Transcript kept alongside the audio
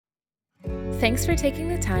Thanks for taking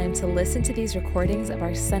the time to listen to these recordings of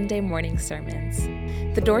our Sunday morning sermons.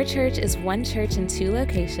 The Door Church is one church in two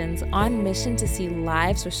locations on mission to see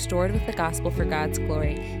lives restored with the gospel for God's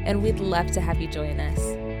glory, and we'd love to have you join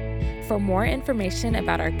us. For more information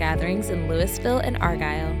about our gatherings in Louisville and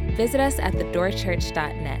Argyle, visit us at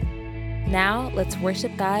thedoorchurch.net. Now, let's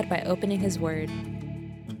worship God by opening His Word.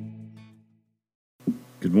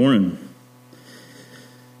 Good morning.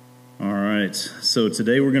 All right, so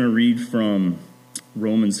today we're going to read from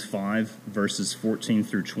Romans 5, verses 14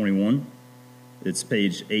 through 21. It's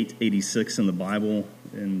page 886 in the Bible.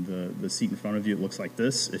 In the seat in front of you, it looks like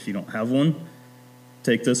this. If you don't have one,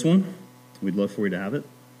 take this one. We'd love for you to have it.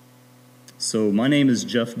 So my name is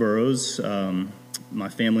Jeff Burrows. My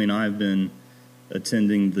family and I have been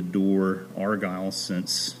attending the Door Argyle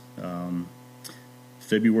since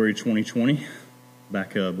February 2020,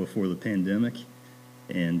 back before the pandemic.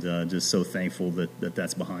 And just so thankful that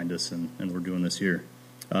that's behind us and we're doing this here.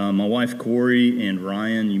 My wife, Corey, and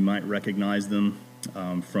Ryan, you might recognize them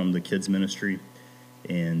from the kids' ministry.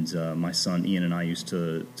 And my son, Ian, and I used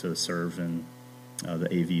to serve in the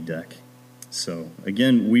AV deck. So,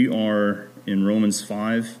 again, we are in Romans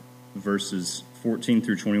 5, verses 14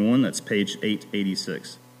 through 21. That's page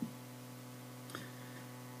 886.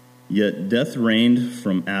 Yet death reigned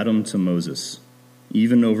from Adam to Moses,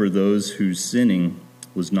 even over those whose sinning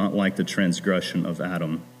was not like the transgression of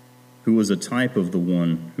Adam, who was a type of the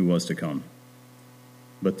one who was to come.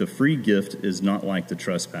 But the free gift is not like the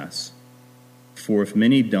trespass. For if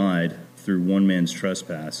many died through one man's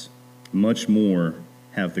trespass, much more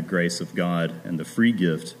have the grace of God and the free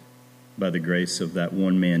gift by the grace of that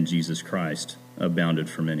one man, Jesus Christ, abounded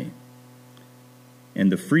for many.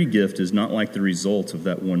 And the free gift is not like the result of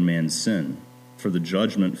that one man's sin, for the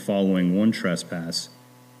judgment following one trespass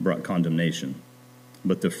brought condemnation.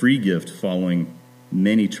 But the free gift following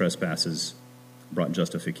many trespasses brought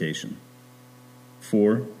justification.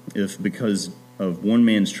 For if because of one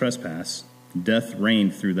man's trespass death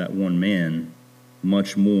reigned through that one man,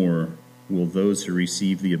 much more will those who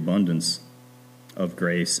receive the abundance of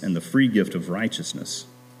grace and the free gift of righteousness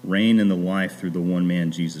reign in the life through the one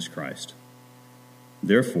man, Jesus Christ.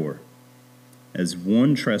 Therefore, as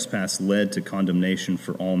one trespass led to condemnation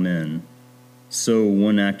for all men, so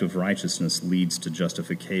one act of righteousness leads to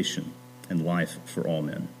justification and life for all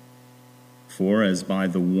men. For as by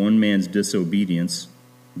the one man's disobedience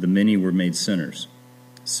the many were made sinners,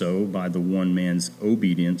 so by the one man's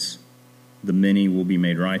obedience the many will be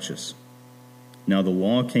made righteous. Now the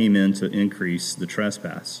law came in to increase the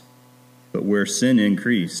trespass, but where sin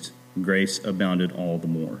increased, grace abounded all the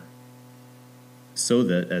more. So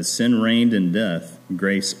that as sin reigned in death,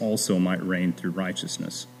 grace also might reign through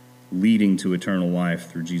righteousness, leading to eternal life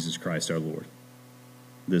through Jesus Christ our Lord.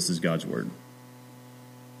 This is God's Word.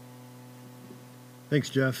 Thanks,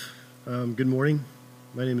 Jeff. Good morning.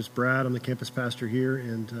 My name is Brad. I'm the campus pastor here,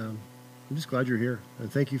 and I'm just glad you're here. And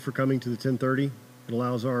thank you for coming to the 10:30. It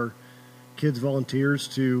allows our kids volunteers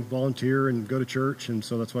to volunteer and go to church, and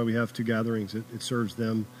so that's why we have two gatherings. It serves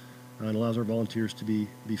them and allows our volunteers to be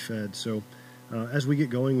fed. So as we get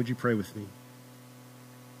going, would you pray with me?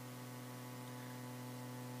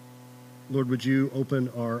 Lord, would you open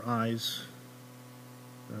our eyes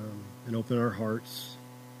and open our hearts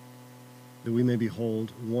that we may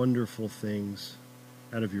behold wonderful things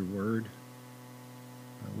out of your word.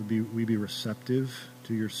 Would we be receptive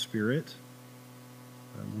to your spirit?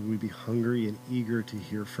 Would we be hungry and eager to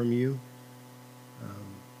hear from you?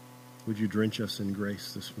 Would you drench us in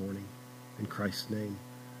grace this morning? In Christ's name,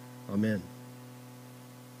 amen.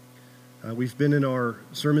 We've been in our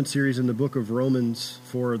sermon series in the book of Romans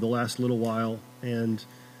for the last little while, and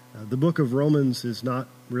the book of Romans is not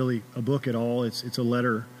really a book at all. It's a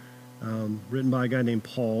letter written by a guy named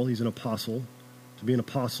Paul. He's an apostle. To be an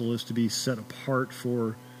apostle is to be set apart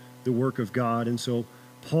for the work of God, and so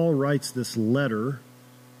Paul writes this letter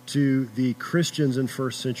to the Christians in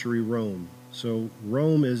first century Rome. So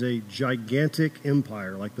Rome is a gigantic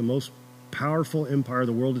empire, like the most powerful empire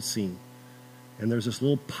the world has seen. And there's this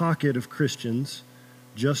little pocket of Christians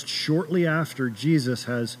just shortly after Jesus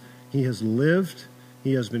has lived,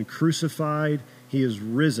 he has been crucified, he is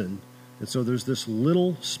risen. And so there's this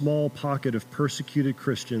little small pocket of persecuted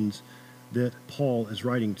Christians that Paul is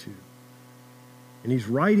writing to. And he's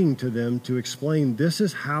writing to them to explain this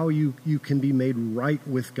is how you can be made right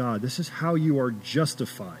with God. This is how you are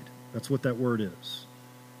justified. That's what that word is.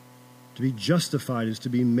 To be justified is to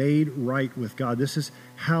be made right with God. This is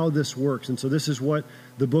how this works. And so this is what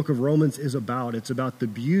the book of Romans is about. It's about the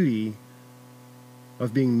beauty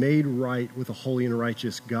of being made right with a holy and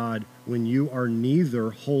righteous God when you are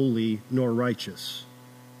neither holy nor righteous.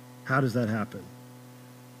 How does that happen?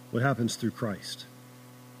 What happens through Christ?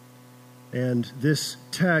 And this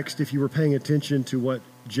text, if you were paying attention to what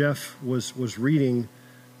Jeff was reading,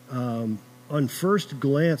 on first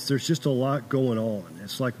glance, there's just a lot going on.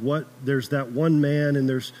 It's like there's that one man, and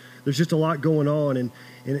there's just a lot going on,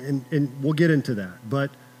 and we'll get into that. But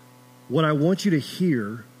what I want you to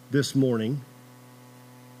hear this morning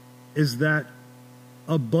is that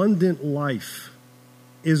abundant life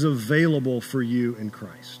is available for you in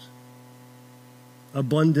Christ.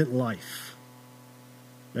 Abundant life.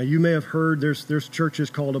 Now, you may have heard there's churches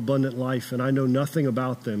called Abundant Life, and I know nothing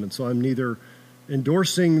about them, and so I'm neither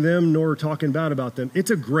endorsing them nor talking bad about them. It's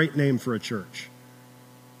a great name for a church.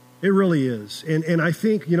 It really is. And I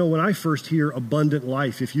think, when I first hear abundant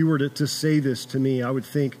life, if you were to say this to me, I would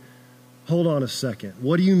think, hold on a second.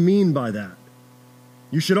 What do you mean by that?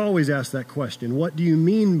 You should always ask that question. What do you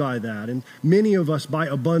mean by that? And many of us, by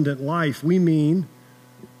abundant life, we mean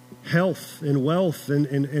health and wealth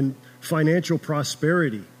and financial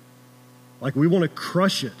prosperity. Like we want to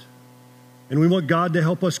crush it. And we want God to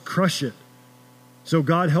help us crush it. So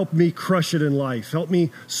God, help me crush it in life. Help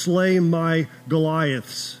me slay my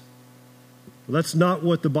Goliaths. Well, that's not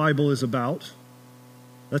what the Bible is about.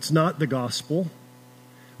 That's not the gospel.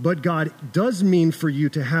 But God does mean for you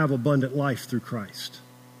to have abundant life through Christ.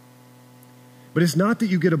 But it's not that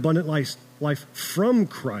you get abundant life from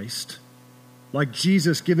Christ, like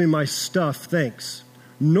Jesus giving my stuff, thanks,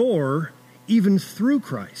 nor even through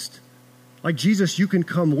Christ. Like Jesus, you can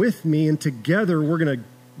come with me, and together we're going to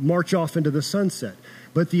march off into the sunset.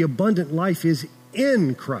 But the abundant life is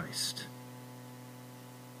in Christ.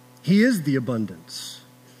 He is the abundance.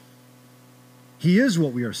 He is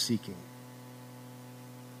what we are seeking.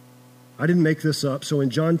 I didn't make this up. So in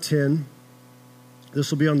John 10,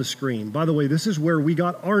 this will be on the screen. By the way, this is where we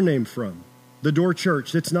got our name from, the Door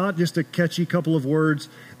Church. It's not just a catchy couple of words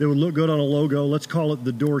that would look good on a logo. Let's call it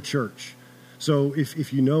the Door Church. So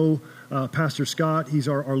if you know Pastor Scott, he's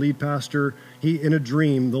our lead pastor. In a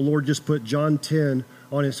dream, the Lord just put John 10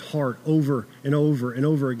 on his heart over and over and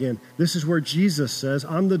over again. This is where Jesus says,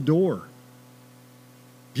 I'm the door.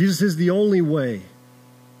 Jesus is the only way.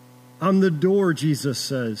 I'm the door, Jesus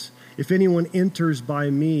says. If anyone enters by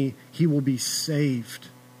me, he will be saved.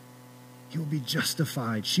 He will be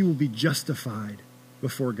justified. She will be justified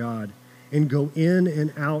before God and go in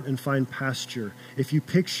and out and find pasture. If you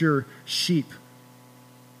picture sheep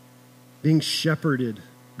being shepherded,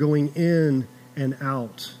 going in and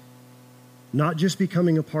out, not just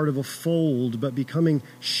becoming a part of a fold, but becoming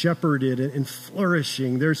shepherded and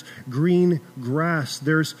flourishing. There's green grass.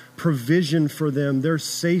 There's provision for them. There's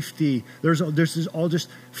safety. There's all just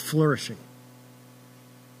flourishing.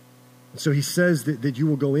 So he says that you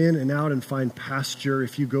will go in and out and find pasture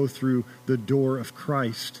if you go through the door of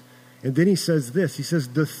Christ. And then he says this. He says,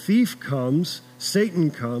 the thief comes,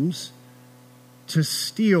 Satan comes, to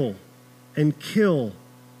steal and kill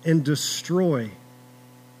and destroy.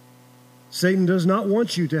 Satan does not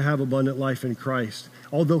want you to have abundant life in Christ,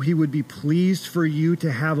 although he would be pleased for you to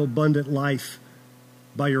have abundant life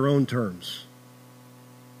by your own terms.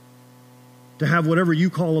 To have whatever you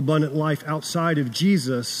call abundant life outside of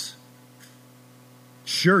Jesus,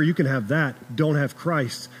 sure, you can have that. Don't have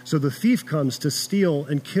Christ. So the thief comes to steal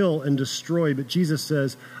and kill and destroy, but Jesus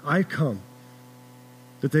says, I come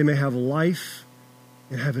that they may have life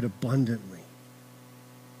and have it abundantly.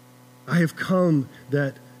 I have come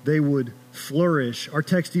that they would flourish. Our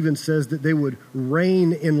text even says that they would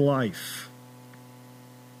reign in life.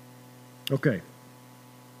 Okay.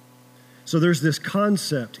 So there's this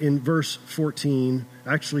concept in verse 14,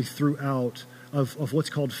 actually throughout, of what's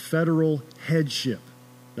called federal headship.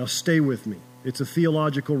 Now stay with me. It's a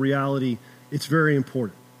theological reality. It's very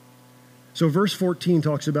important. So verse 14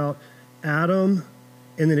 talks about Adam,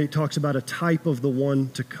 and then it talks about a type of the one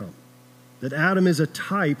to come. That Adam is a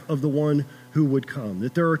type of the one who would come.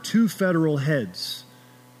 That there are two federal heads.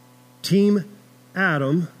 Team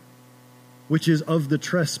Adam, which is of the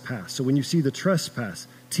trespass. So when you see the trespass,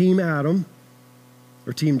 Team Adam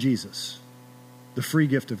or Team Jesus, the free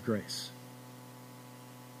gift of grace.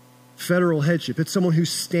 Federal headship, it's someone who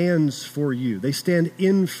stands for you. They stand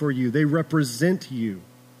in for you. They represent you.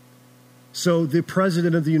 So the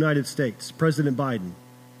President of the United States, President Biden,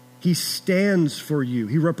 he stands for you.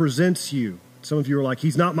 He represents you. Some of you are like,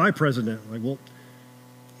 he's not my president. Like, well,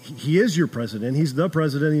 he is your president. He's the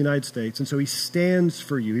president of the United States. And so he stands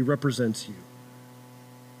for you. He represents you.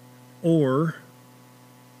 Or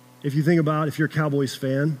if you think about, if you're a Cowboys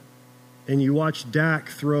fan and you watch Dak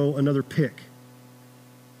throw another pick,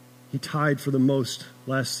 he tied for the most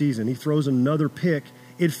last season. He throws another pick.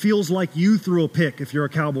 It feels like you threw a pick if you're a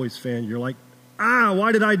Cowboys fan. You're like,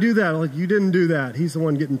 why did I do that? I'm like, you didn't do that. He's the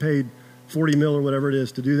one getting paid 40 mil or whatever it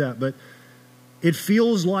is to do that. But it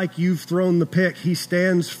feels like you've thrown the pick. He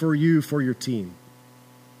stands for you, for your team.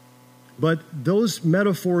 But those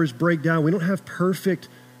metaphors break down. We don't have perfect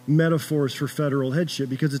metaphors for federal headship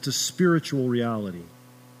because it's a spiritual reality.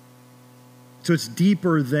 So it's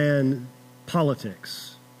deeper than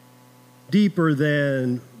politics, deeper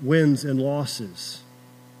than wins and losses.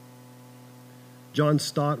 John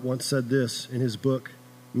Stott once said this in his book,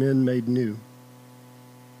 Men Made New.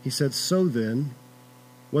 He said, so then,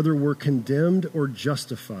 whether we're condemned or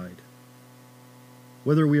justified,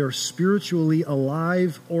 whether we are spiritually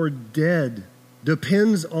alive or dead,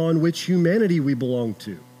 depends on which humanity we belong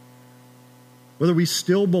to. Whether we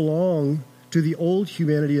still belong to the old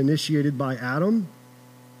humanity initiated by Adam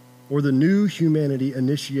or the new humanity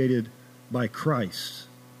initiated by Christ.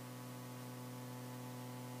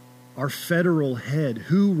 Our federal head,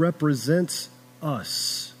 who represents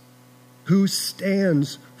us, who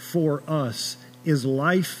stands for us, is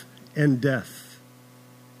life and death,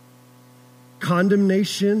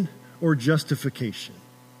 condemnation or justification,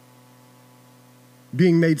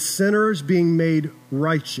 being made sinners, being made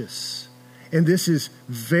righteous. And this is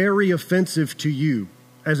very offensive to you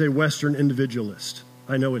as a Western individualist.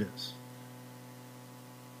 I know it is.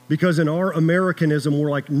 Because in our Americanism,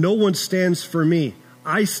 we're like, no one stands for me.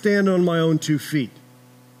 I stand on my own 2 feet.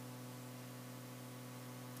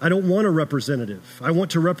 I don't want a representative. I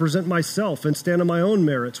want to represent myself and stand on my own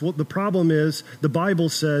merits. Well, the problem is the Bible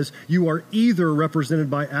says you are either represented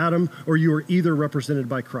by Adam or you are either represented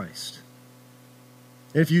by Christ.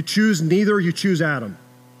 And if you choose neither, you choose Adam.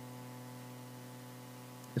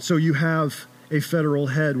 And so you have a federal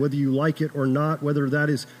head, whether you like it or not, whether that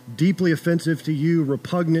is deeply offensive to you,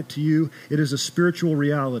 repugnant to you, it is a spiritual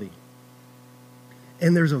reality.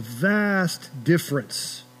 And there's a vast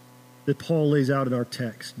difference that Paul lays out in our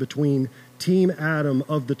text between Team Adam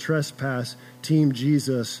of the trespass, Team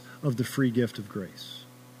Jesus of the free gift of grace.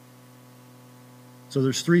 So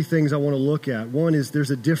there's 3 things I want to look at. One is there's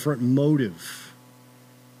a different motive.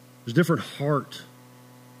 There's a different heart.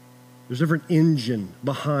 There's a different engine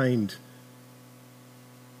behind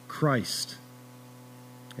Christ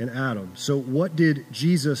and Adam. So what did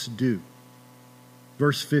Jesus do?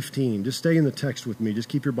 Verse 15. Just stay in the text with me. Just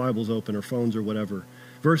keep your Bibles open or phones or whatever.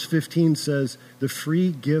 Verse 15 says, the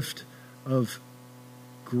free gift of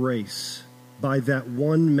grace by that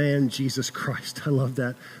one man, Jesus Christ. I love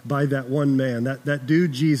that. By that one man. That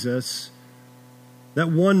dude, Jesus.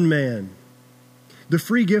 That one man. The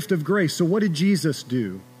free gift of grace. So what did Jesus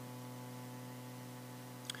do?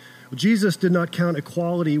 Jesus did not count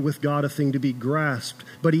equality with God a thing to be grasped,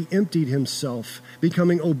 but he emptied himself,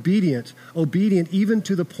 becoming obedient even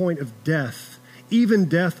to the point of death, even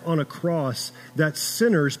death on a cross, that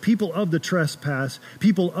sinners, people of the trespass,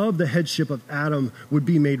 people of the headship of Adam, would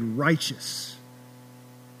be made righteous,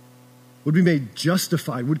 would be made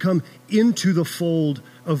justified, would come into the fold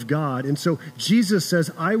of God. And so Jesus says,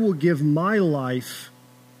 I will give my life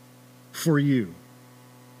for you.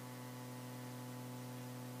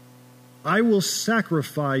 I will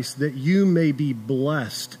sacrifice that you may be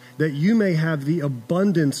blessed, that you may have the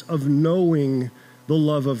abundance of knowing the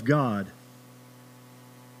love of God.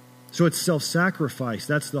 So it's self-sacrifice.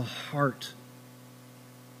 That's the heart.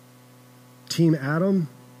 Team Adam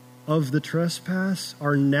of the trespass,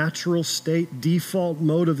 our natural state, default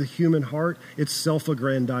mode of the human heart, it's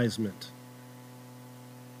self-aggrandizement.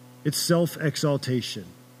 It's self-exaltation.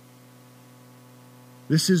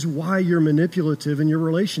 This is why you're manipulative in your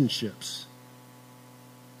relationships.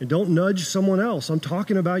 And don't nudge someone else. I'm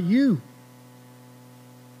talking about you.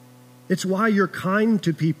 It's why you're kind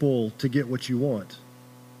to people to get what you want.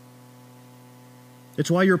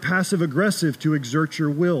 It's why you're passive-aggressive to exert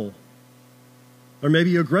your will. Or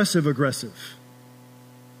maybe aggressive.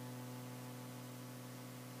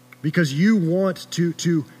 Because you want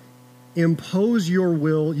to impose your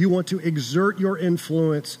will, you want to exert your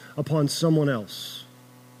influence upon someone else.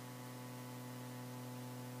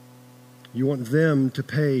 You want them to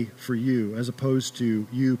pay for you as opposed to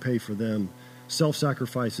you pay for them.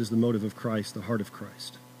 Self-sacrifice is the motive of Christ, the heart of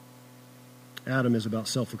Christ. Adam is about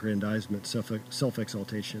self-aggrandizement,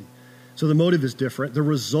 self-exaltation. So the motive is different. The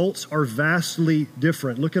results are vastly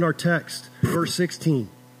different. Look at our text, verse 16.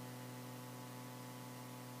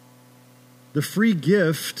 The free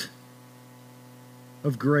gift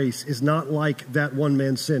of grace is not like that one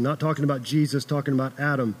man's sin. Not talking about Jesus, talking about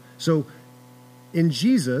Adam. So in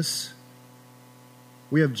Jesus,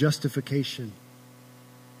 we have justification.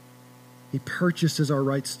 He purchases our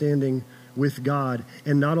right standing with God.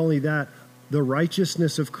 And not only that, the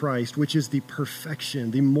righteousness of Christ, which is the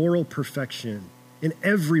perfection, the moral perfection in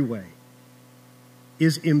every way,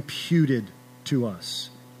 is imputed to us,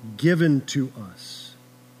 given to us.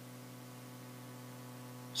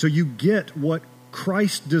 So you get what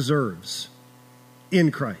Christ deserves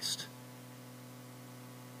in Christ.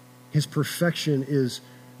 His perfection is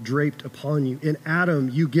draped upon you. In Adam,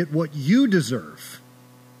 you get what you deserve.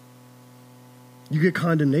 You get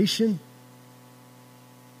condemnation.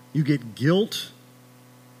 You get guilt.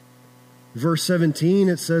 Verse 17,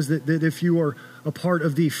 it says that if you are a part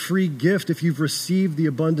of the free gift, if you've received the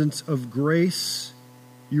abundance of grace,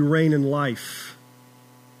 you reign in life.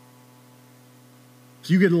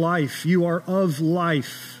 So you get life. You are of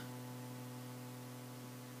life.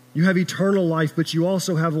 You have eternal life, but you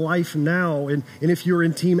also have life now. And if you're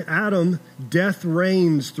in Team Adam, death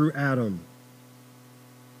reigns through Adam.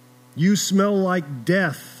 You smell like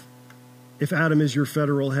death if Adam is your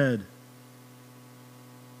federal head.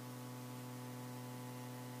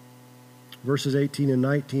 Verses 18 and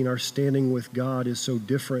 19, our standing with God is so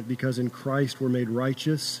different because in Christ we're made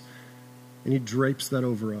righteous, and he drapes that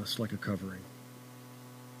over us like a covering.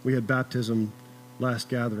 We had baptism last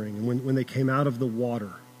gathering, and when they came out of the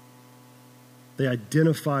water, they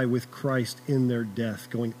identify with Christ in their death,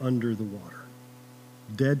 going under the water,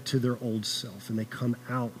 dead to their old self, and they come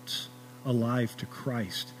out alive to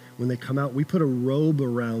Christ. When they come out, we put a robe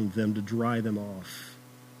around them to dry them off,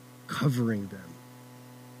 covering them.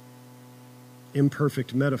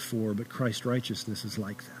 Imperfect metaphor, but Christ's righteousness is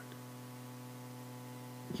like that.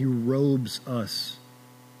 He robes us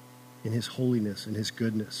in his holiness and his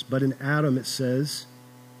goodness. But in Adam, it says,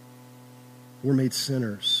 we're made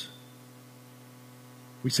sinners.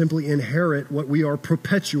 We simply inherit what we are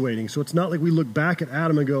perpetuating. So it's not like we look back at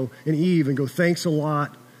Adam and Eve and go, thanks a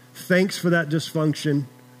lot. Thanks for that dysfunction.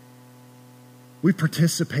 We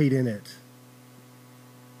participate in it.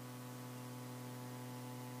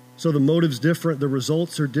 So the motive's different, the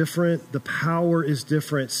results are different, the power is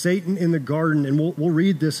different. Satan in the garden, and we'll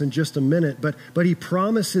read this in just a minute, but he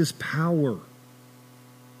promises power.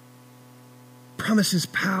 Promises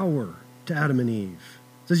power to Adam and Eve.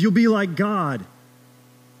 Says, you'll be like God.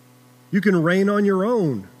 You can reign on your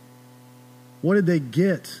own. What did they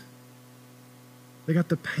get? They got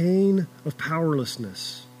the pain of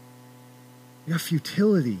powerlessness. They got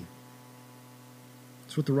futility.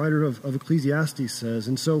 That's what the writer of Ecclesiastes says.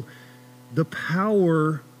 And so the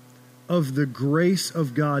power of the grace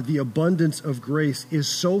of God, the abundance of grace, is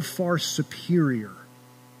so far superior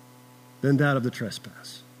than that of the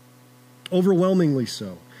trespass. Overwhelmingly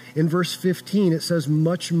so. In verse 15, it says,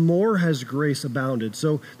 much more has grace abounded.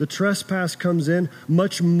 So the trespass comes in,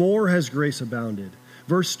 much more has grace abounded.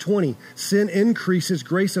 Verse 20, sin increases,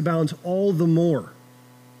 grace abounds all the more.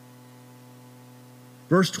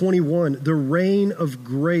 Verse 21, the reign of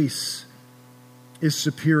grace is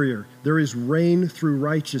superior. There is reign through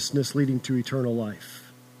righteousness leading to eternal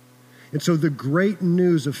life. And so the great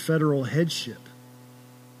news of federal headship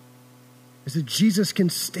is that Jesus can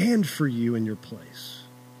stand for you in your place.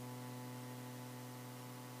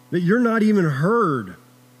 That you're not even heard.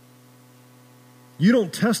 You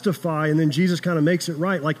don't testify and then Jesus kind of makes it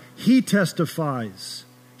right. Like he testifies.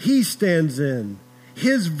 He stands in.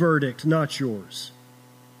 His verdict, not yours.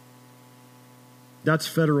 That's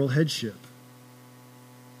federal headship.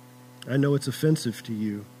 I know it's offensive to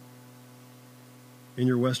you in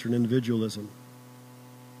your Western individualism.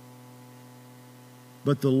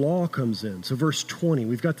 But the law comes in. So verse 20,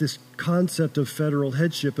 we've got this concept of federal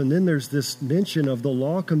headship, and then there's this mention of the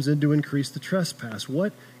law comes in to increase the trespass.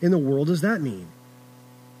 What in the world does that mean?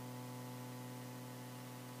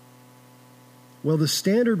 Well, the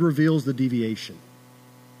standard reveals the deviation.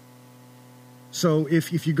 So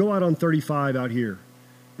if you go out on 35 out here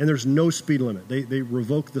and there's no speed limit, they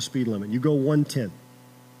revoke the speed limit. You go 110.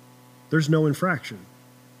 There's no infraction.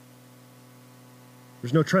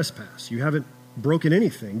 There's no trespass. You haven't broken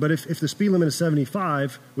anything. But if the speed limit is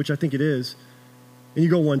 75, which I think it is, and you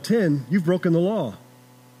go 110, you've broken the law.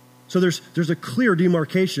 So there's a clear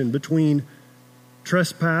demarcation between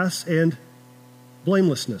trespass and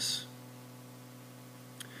blamelessness.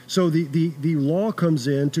 So the law comes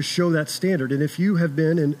in to show that standard. And if you have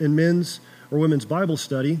been in men's or women's Bible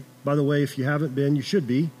study, by the way, if you haven't been, you should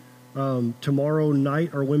be. Tomorrow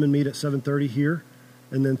night, our women meet at 7:30 here.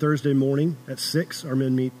 And then Thursday morning at 6, our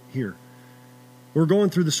men meet here. We're going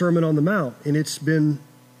through the Sermon on the Mount, and it's been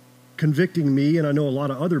convicting me, and I know a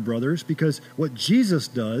lot of other brothers, because what Jesus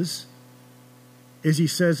does is he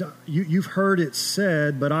says, you've heard it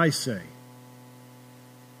said, but I say.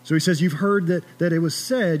 So he says, you've heard that it was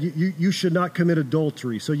said, you should not commit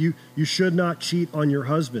adultery, so you should not cheat on your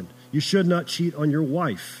husband. You should not cheat on your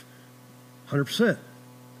wife. 100%.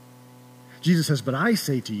 Jesus says, but I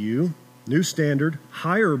say to you, new standard,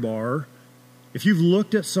 higher bar, if you've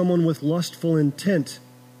looked at someone with lustful intent,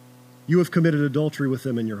 you have committed adultery with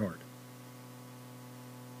them in your heart.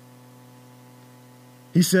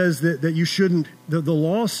 He says that you shouldn't, the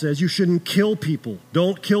law says you shouldn't kill people.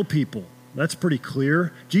 Don't kill people. That's pretty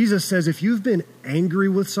clear. Jesus says if you've been angry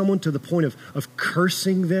with someone to the point of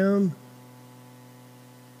cursing them,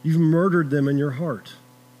 you've murdered them in your heart.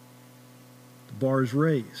 The bar is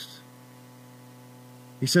raised.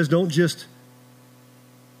 He says don't just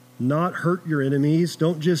not hurt your enemies.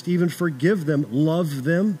 Don't just even forgive them. Love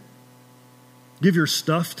them. Give your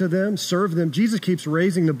stuff to them. Serve them. Jesus keeps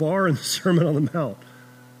raising the bar in the Sermon on the Mount.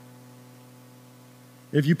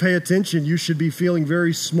 If you pay attention, you should be feeling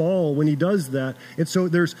very small when he does that. And so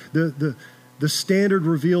there's the standard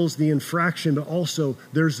reveals the infraction, but also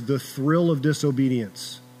there's the thrill of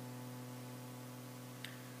disobedience.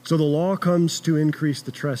 So the law comes to increase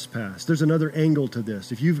the trespass. There's another angle to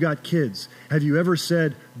this. If you've got kids, have you ever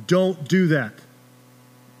said, don't do that?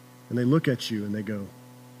 And they look at you and they go,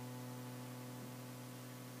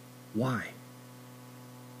 why?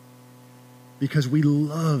 Because we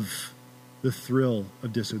love the thrill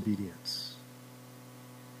of disobedience.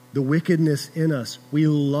 The wickedness in us, we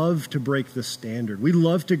love to break the standard. We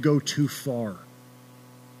love to go too far.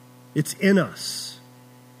 It's in us.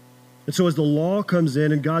 And so as the law comes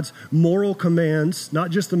in and God's moral commands, not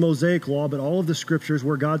just the Mosaic law, but all of the scriptures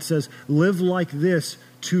where God says, live like this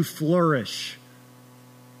to flourish.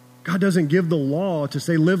 God doesn't give the law to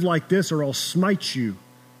say, live like this or I'll smite you.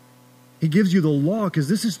 He gives you the law because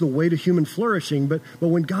this is the way to human flourishing. But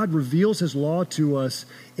when God reveals his law to us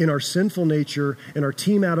in our sinful nature, in our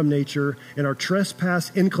Team Adam nature, in our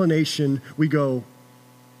trespass inclination, we go,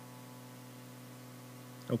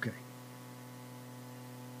 okay.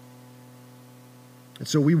 And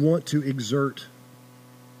so we want to exert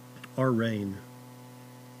our reign.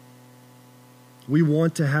 We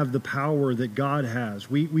want to have the power that God has.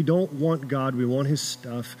 We don't want God. We want his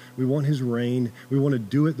stuff. We want his reign. We want to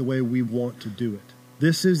do it the way we want to do it.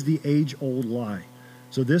 This is the age-old lie.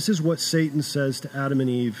 So this is what Satan says to Adam and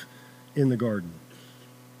Eve in the garden.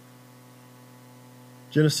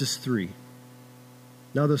 Genesis 3.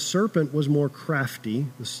 Now the serpent was more crafty.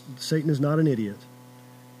 Satan is not an idiot.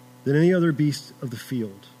 Than any other beast of the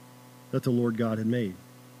field that the Lord God had made.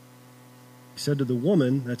 He said to the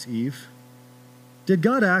woman, that's Eve, did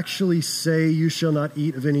God actually say you shall not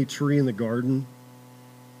eat of any tree in the garden?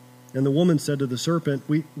 And the woman said to the serpent,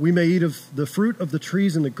 we may eat of the fruit of the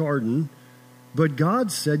trees in the garden, but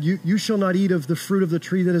God said, you shall not eat of the fruit of the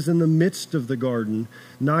tree that is in the midst of the garden,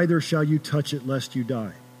 neither shall you touch it lest you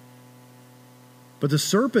die. But the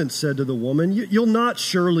serpent said to the woman, you'll not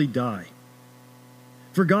surely die.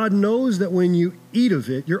 For God knows that when you eat of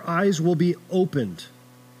it, your eyes will be opened,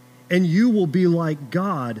 and you will be like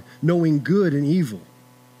God, knowing good and evil.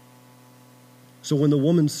 So when the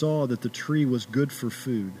woman saw that the tree was good for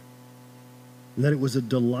food, and that it was a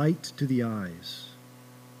delight to the eyes,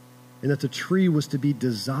 and that the tree was to be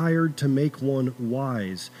desired to make one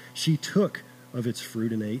wise, she took of its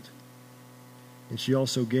fruit and ate. And she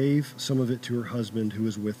also gave some of it to her husband who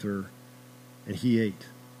was with her, and he ate.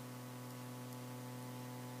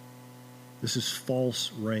 This is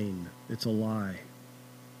false reign. It's a lie.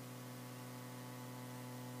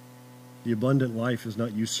 The abundant life is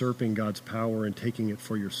not usurping God's power and taking it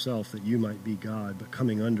for yourself that you might be God, but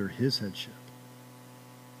coming under his headship,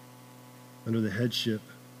 under the headship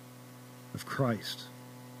of Christ.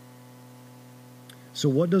 So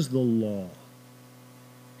what does the law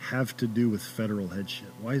have to do with federal headship?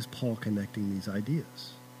 Why is Paul connecting these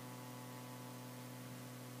ideas?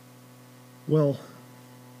 Well,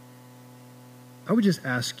 I would just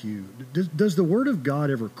ask you, does the Word of God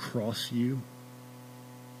ever cross you?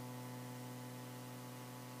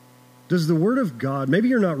 Does the Word of God, maybe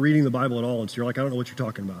you're not reading the Bible at all, and so you're like, I don't know what you're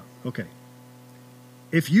talking about. Okay.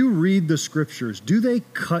 If you read the Scriptures, do they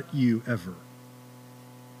cut you ever?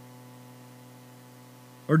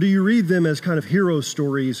 Or do you read them as kind of hero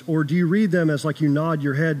stories, or do you read them as like you nod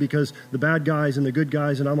your head because the bad guys and the good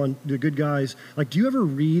guys and I'm on the good guys? Like, do you ever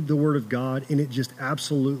read the Word of God and it just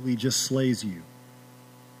absolutely just slays you?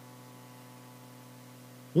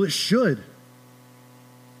 Well, it should.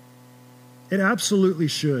 It absolutely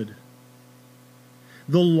should.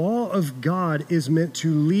 The law of God is meant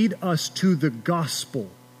to lead us to the gospel,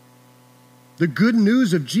 the good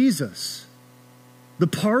news of Jesus, the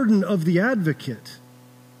pardon of the advocate.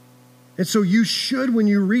 And so you should, when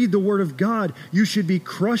you read the Word of God, you should be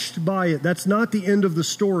crushed by it. That's not the end of the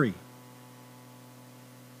story.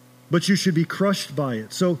 but you should be crushed by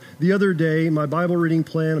it. So the other day, my Bible reading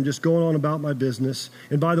plan, I'm just going on about my business.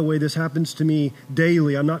 And by the way, this happens to me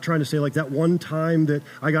daily. I'm not trying to say like that one time that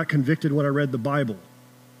I got convicted when I read the Bible.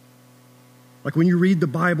 Like when you read the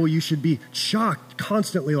Bible, you should be shocked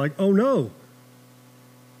constantly, like, oh no.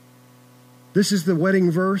 This is the wedding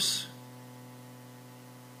verse.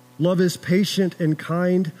 Love is patient and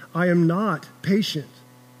kind. I am not patient.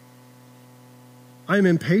 I am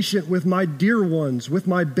impatient with my dear ones, with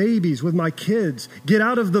my babies, with my kids. Get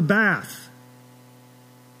out of the bath.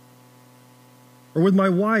 Or with my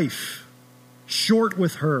wife. Short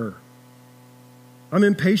with her. I'm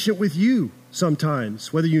impatient with you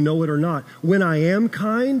sometimes, whether you know it or not. When I am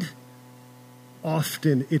kind,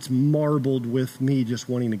 often it's marbled with me just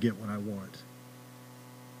wanting to get what I want.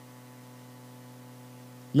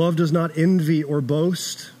 Love does not envy or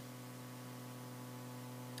boast.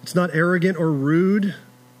 It's not arrogant or rude.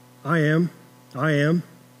 I am.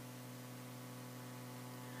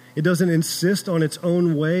 It doesn't insist on its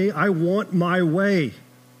own way. I want my way.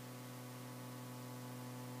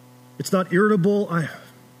 It's not irritable.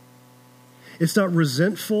 It's not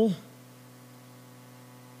resentful.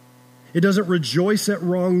 It doesn't rejoice at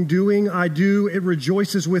wrongdoing. I do. It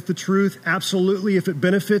rejoices with the truth, absolutely, if it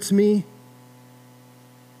benefits me.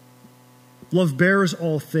 Love bears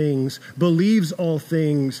all things, believes all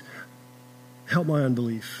things. Help my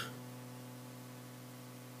unbelief.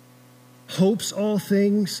 Hopes all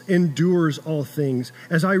things, endures all things.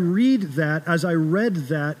 As I read that, as I read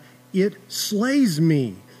that, it slays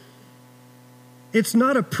me. It's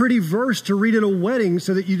not a pretty verse to read at a wedding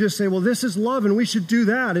so that you just say, well, this is love and we should do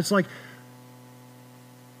that. It's like,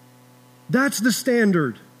 that's the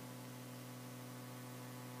standard.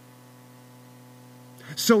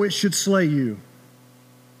 So it should slay you.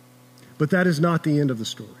 But that is not the end of the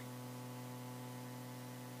story.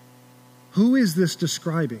 Who is this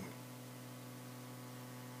describing?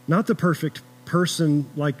 Not the perfect person,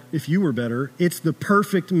 like if you were better. It's the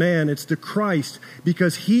perfect man. It's the Christ,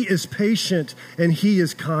 because he is patient and he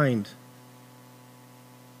is kind.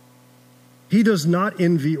 He does not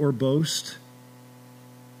envy or boast.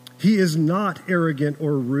 He is not arrogant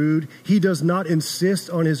or rude. He does not insist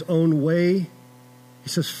on his own way. He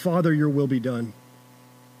says, Father, your will be done.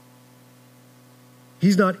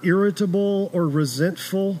 He's not irritable or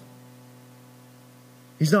resentful.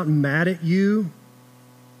 He's not mad at you.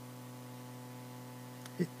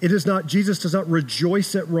 Jesus does not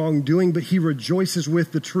rejoice at wrongdoing, but he rejoices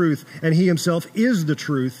with the truth, and he himself is the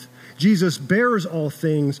truth. Jesus bears all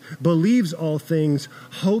things, believes all things,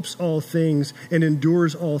 hopes all things, and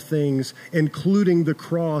endures all things, including the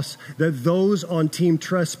cross, that those on Team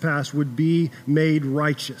Trespass would be made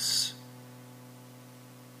righteous,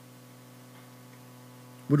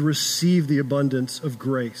 would receive the abundance of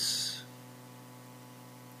grace.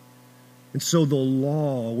 And so the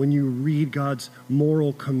law, when you read God's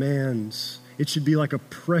moral commands, it should be like a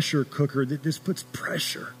pressure cooker that just puts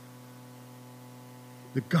pressure.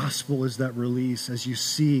 The gospel is that release as you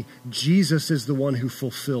see Jesus is the one who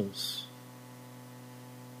fulfills.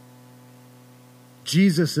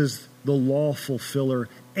 Jesus is the law fulfiller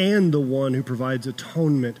and the one who provides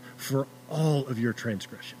atonement for all of your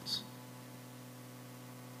transgressions.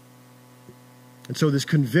 And so this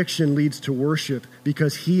conviction leads to worship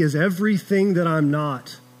because he is everything that I'm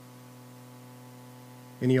not.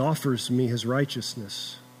 And he offers me his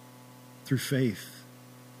righteousness through faith.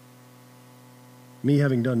 Me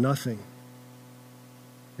having done nothing,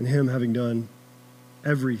 and him having done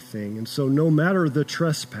everything. And so no matter the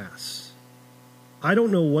trespass, I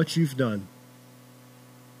don't know what you've done.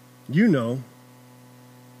 You know.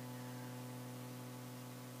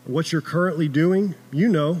 What you're currently doing, you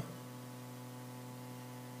know.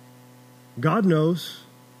 God knows.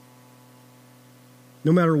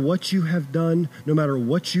 No matter what you have done, no matter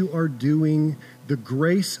what you are doing, the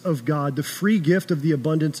grace of God, the free gift of the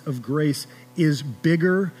abundance of grace is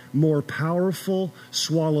bigger, more powerful,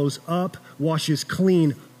 swallows up, washes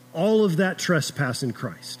clean all of that trespass in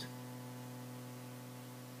Christ.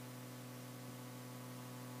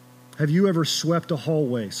 Have you ever swept a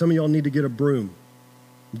hallway? Some of y'all need to get a broom.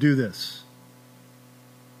 Do this.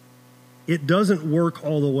 It doesn't work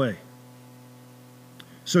all the way.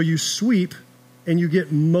 So you sweep and you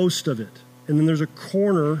get most of it. And then there's a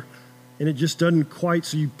corner and it just doesn't quite,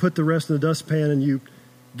 so you put the rest in the dustpan and you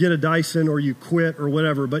get a Dyson or you quit or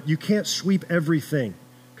whatever, but you can't sweep everything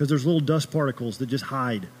because there's little dust particles that just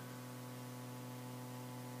hide.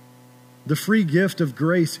 The free gift of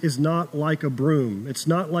grace is not like a broom. It's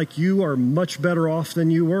not like you are much better off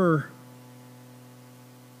than you were.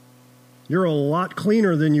 You're a lot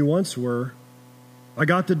cleaner than you once were. I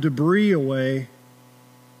got the debris away.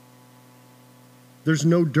 There's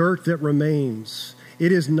no dirt that remains.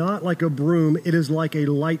 It is not like a broom. It is like a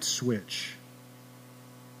light switch.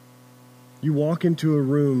 You walk into a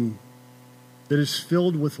room that is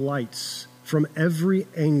filled with lights from every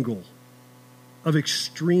angle of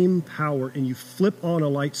extreme power, and you flip on a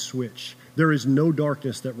light switch. There is no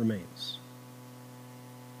darkness that remains.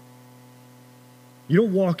 You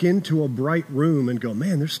don't walk into a bright room and go,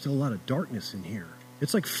 man, there's still a lot of darkness in here.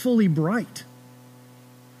 It's like fully bright.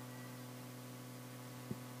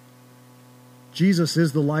 Jesus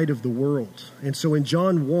is the light of the world. And so in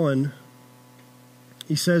John 1,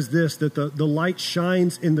 he says this, that the light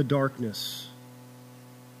shines in the darkness,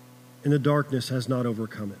 and the darkness has not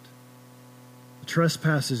overcome it. The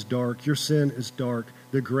trespass is dark. Your sin is dark.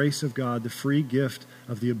 The grace of God, the free gift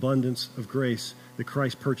of the abundance of grace that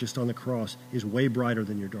Christ purchased on the cross is way brighter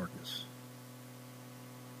than your darkness.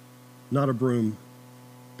 Not a broom,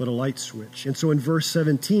 but a light switch. And so in verse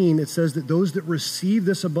 17, it says that those that receive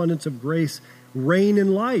this abundance of grace reign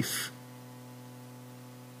in life.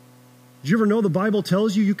 Did you ever know the Bible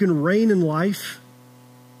tells you can reign in life?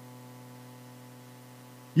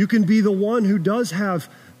 You can be the one who does have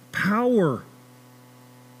power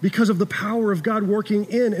because of the power of God working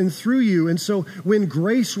in and through you. And so when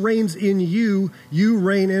grace reigns in you, you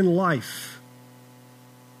reign in life.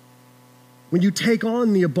 When you take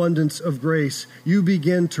on the abundance of grace, you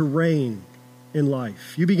begin to reign in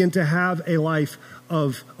life. You begin to have a life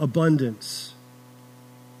of abundance.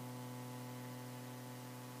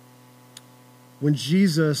 When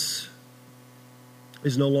Jesus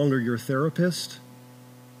is no longer your therapist,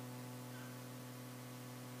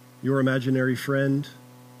 your imaginary friend,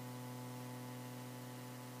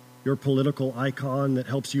 your political icon that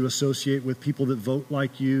helps you associate with people that vote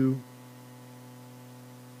like you,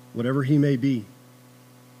 whatever he may be.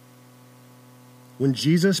 When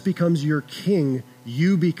Jesus becomes your king,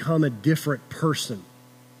 you become a different person.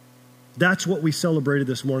 That's what we celebrated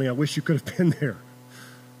this morning. I wish you could have been there.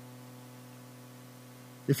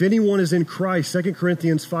 If anyone is in Christ, 2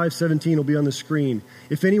 Corinthians 5:17 will be on the screen.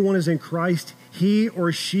 If anyone is in Christ, he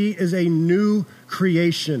or she is a new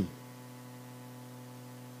creation.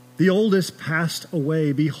 The old is passed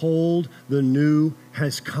away. Behold, the new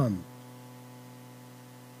has come.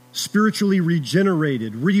 Spiritually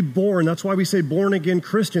regenerated, reborn. That's why we say born again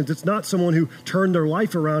Christians. It's not someone who turned their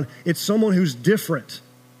life around. It's someone who's different.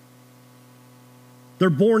 They're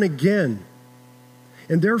born again.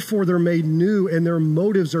 And therefore they're made new and their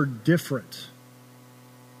motives are different.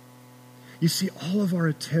 You see, all of our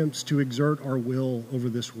attempts to exert our will over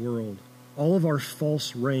this world, all of our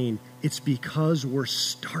false reign, it's because we're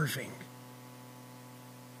starving.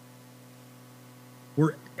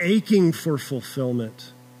 We're aching for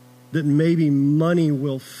fulfillment that maybe money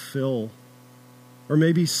will fill, or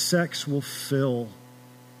maybe sex will fill,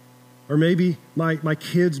 or maybe my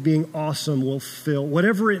kids being awesome will fill.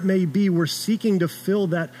 Whatever it may be, we're seeking to fill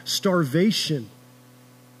that starvation.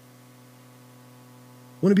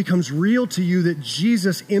 When it becomes real to you that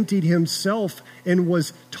Jesus emptied himself and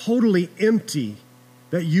was totally empty,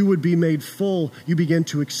 that you would be made full, you begin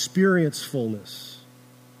to experience fullness.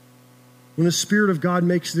 When the Spirit of God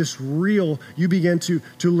makes this real, you begin to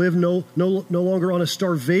live no longer on a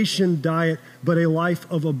starvation diet, but a life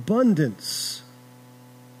of abundance.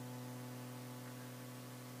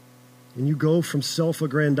 And you go from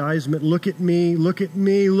self-aggrandizement, look at me, look at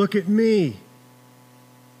me, look at me.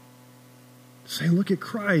 Say, look at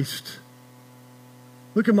Christ.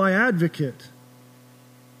 Look at my advocate.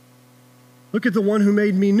 Look at the one who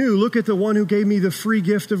made me new. Look at the one who gave me the free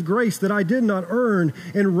gift of grace that I did not earn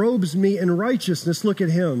and robes me in righteousness. Look at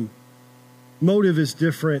him. Motive is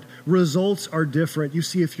different. Results are different. You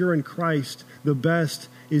see, if you're in Christ, the best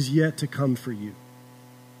is yet to come for you.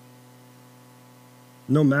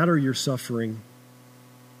 No matter your suffering,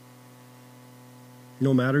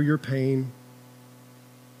 no matter your pain,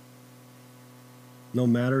 no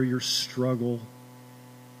matter your struggle,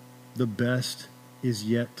 the best is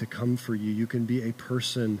yet to come for you. You can be a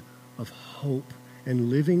person of hope, and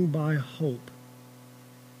living by hope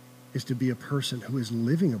is to be a person who is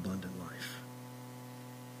living abundant life.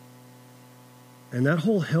 And that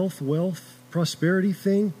whole health, wealth, prosperity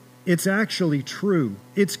thing, it's actually true.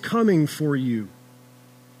 It's coming for you.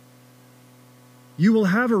 You will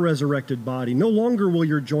have a resurrected body. No longer will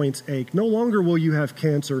your joints ache. No longer will you have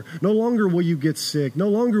cancer. No longer will you get sick. No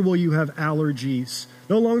longer will you have allergies.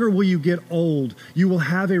 No longer will you get old. You will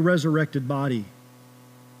have a resurrected body.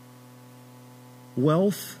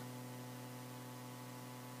 Wealth.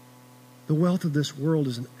 The wealth of this world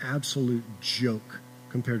is an absolute joke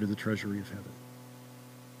compared to the treasury of heaven.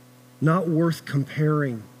 Not worth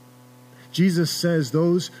comparing. Jesus says,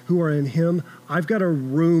 those who are in him, I've got a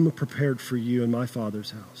room prepared for you in my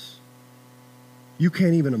Father's house. You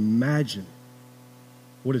can't even imagine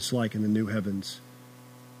what it's like in the new heavens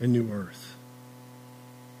and new earth.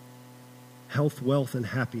 Health, wealth, and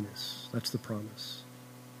happiness. That's the promise.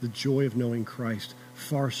 The joy of knowing Christ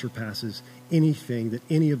far surpasses anything that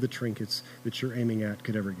any of the trinkets that you're aiming at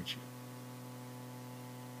could ever get you.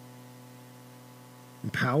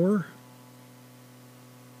 And power?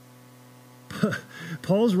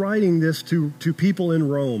 Paul's writing this to people in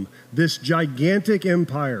Rome, this gigantic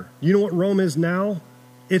empire. You know what Rome is now?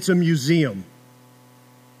 It's a museum.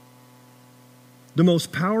 The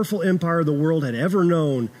most powerful empire the world had ever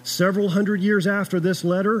known, several hundred years after this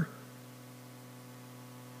letter,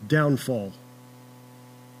 downfall.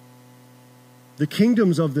 The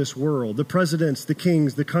kingdoms of this world, the presidents, the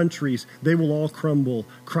kings, the countries, they will all crumble.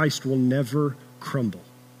 Christ will never crumble.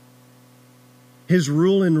 His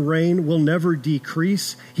rule and reign will never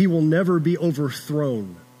decrease. He will never be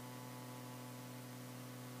overthrown.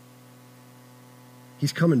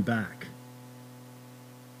 He's coming back.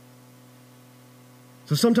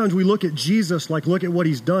 So sometimes we look at Jesus like, look at what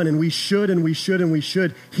he's done, and we should, and we should, and we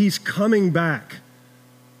should. He's coming back.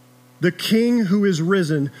 The King who is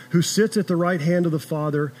risen, who sits at the right hand of the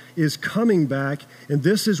Father, is coming back, and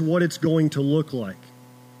this is what it's going to look like.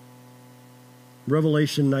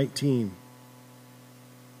 Revelation 19.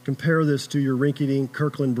 Compare this to your rinky-dink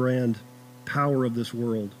Kirkland brand power of this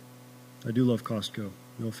world. I do love Costco.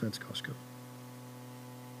 No offense, Costco.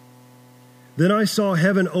 Then I saw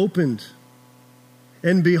heaven opened,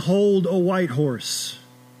 and behold, a white horse.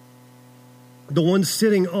 The one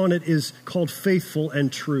sitting on it is called Faithful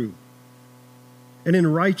and True. And in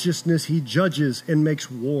righteousness he judges and makes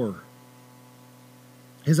war.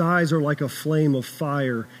 His eyes are like a flame of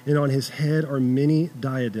fire, and on his head are many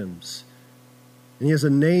diadems. And he has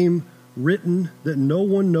a name written that no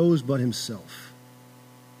one knows but himself.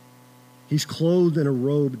 He's clothed in a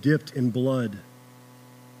robe dipped in blood.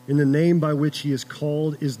 And the name by which he is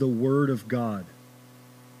called is the Word of God.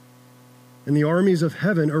 And the armies of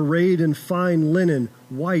heaven, arrayed in fine linen,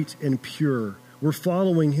 white and pure, were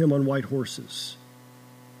following him on white horses.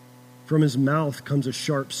 From his mouth comes a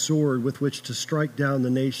sharp sword with which to strike down the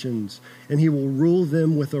nations, and he will rule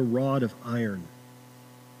them with a rod of iron.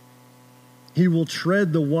 He will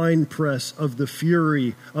tread the winepress of the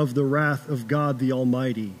fury of the wrath of God the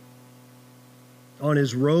Almighty. On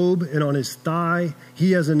his robe and on his thigh,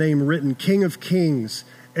 he has a name written, King of Kings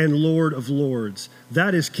and Lord of Lords.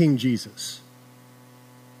 That is King Jesus.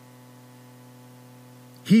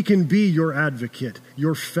 He can be your advocate,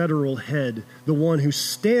 your federal head, the one who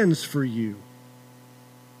stands for you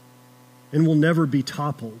and will never be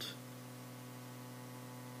toppled.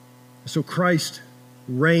 So Christ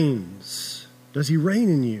reigns. Does he reign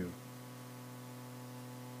in you?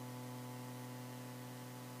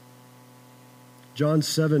 John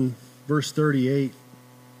 7, verse 38.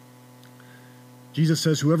 Jesus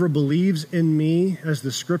says, whoever believes in me, as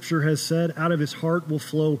the scripture has said, out of his heart will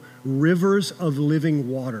flow rivers of living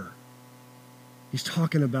water. He's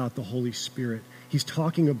talking about the Holy Spirit. He's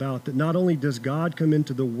talking about that not only does God come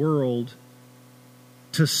into the world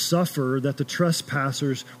to suffer, that the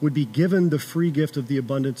trespassers would be given the free gift of the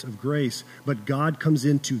abundance of grace, but God comes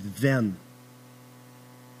into them.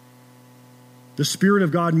 The Spirit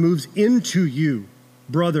of God moves into you,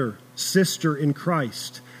 brother, sister in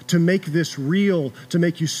Christ, to make this real, to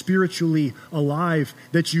make you spiritually alive,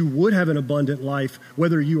 that you would have an abundant life,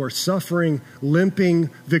 whether you are suffering, limping,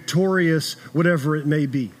 victorious, whatever it may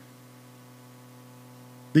be.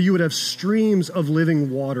 That you would have streams of living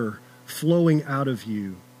water flowing out of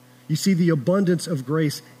you. You see, the abundance of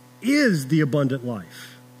grace is the abundant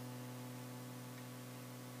life.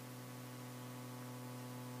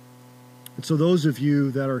 And so those of you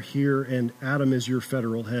that are here and Adam is your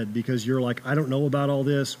federal head because you're like, I don't know about all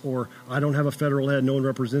this, or I don't have a federal head, no one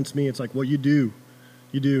represents me. It's like, well, you do.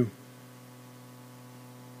 You do.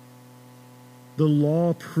 The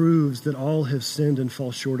law proves that all have sinned and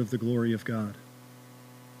fall short of the glory of God.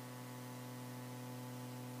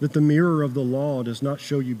 That the mirror of the law does not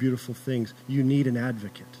show you beautiful things. You need an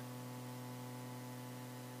advocate.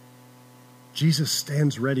 Jesus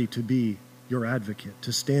stands ready to be your advocate,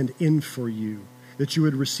 to stand in for you, that you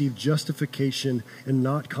would receive justification and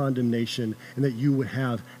not condemnation, and that you would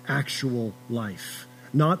have actual life,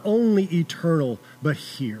 not only eternal, but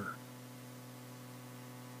here.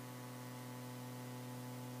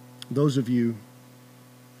 Those of you,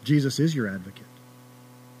 Jesus is your advocate.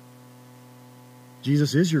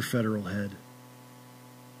 Jesus is your federal head.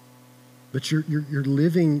 But you're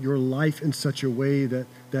living your life in such a way that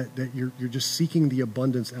you're just seeking the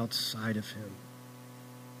abundance outside of him.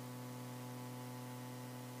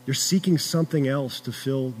 You're seeking something else to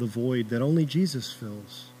fill the void that only Jesus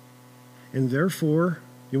fills. And therefore,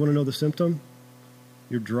 you want to know the symptom?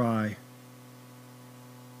 You're dry.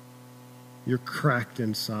 You're cracked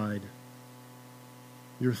inside.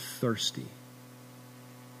 You're thirsty.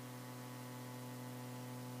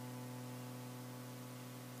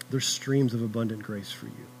 There's streams of abundant grace for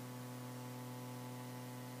you.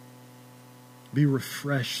 Be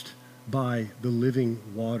refreshed by the living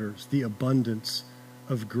waters, the abundance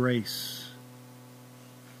of grace.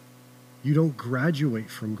 You don't graduate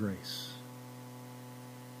from grace.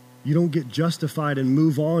 You don't get justified and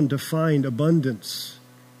move on to find abundance.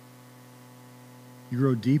 You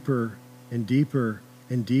grow deeper and deeper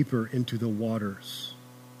and deeper into the waters.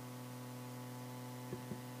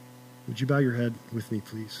 Would you bow your head with me,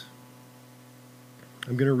 please?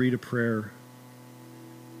 I'm going to read a prayer.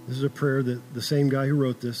 This is a prayer that the same guy who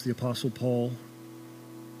wrote this, the Apostle Paul,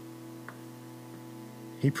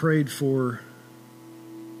 he prayed for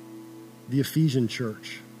the Ephesian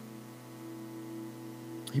church.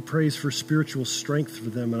 He prays for spiritual strength for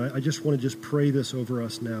them, and I just want to pray this over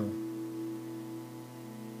us now.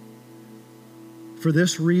 For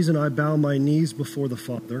this reason I bow my knees before the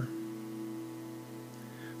Father,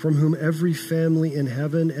 from whom every family in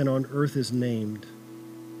heaven and on earth is named,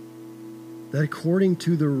 that according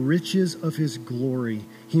to the riches of his glory,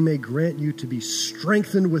 he may grant you to be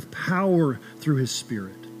strengthened with power through his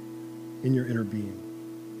Spirit in your inner being,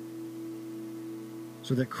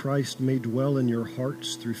 so that Christ may dwell in your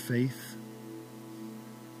hearts through faith,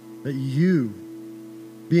 that you,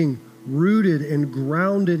 being rooted and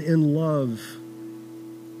grounded in love,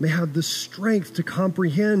 may have the strength to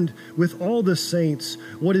comprehend with all the saints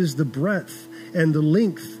what is the breadth and the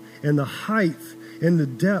length and the height and the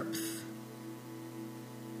depth,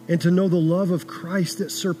 and to know the love of Christ that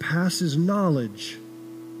surpasses knowledge,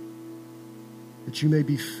 that you may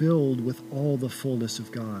be filled with all the fullness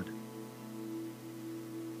of God.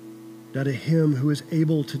 That to him who is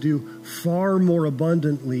able to do far more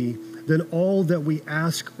abundantly than all that we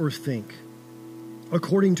ask or think,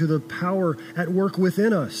 according to the power at work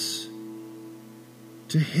within us,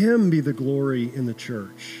 to him be the glory in the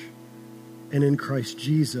church and in Christ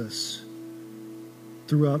Jesus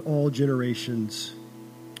throughout all generations,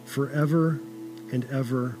 forever and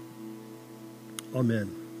ever.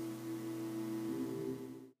 Amen.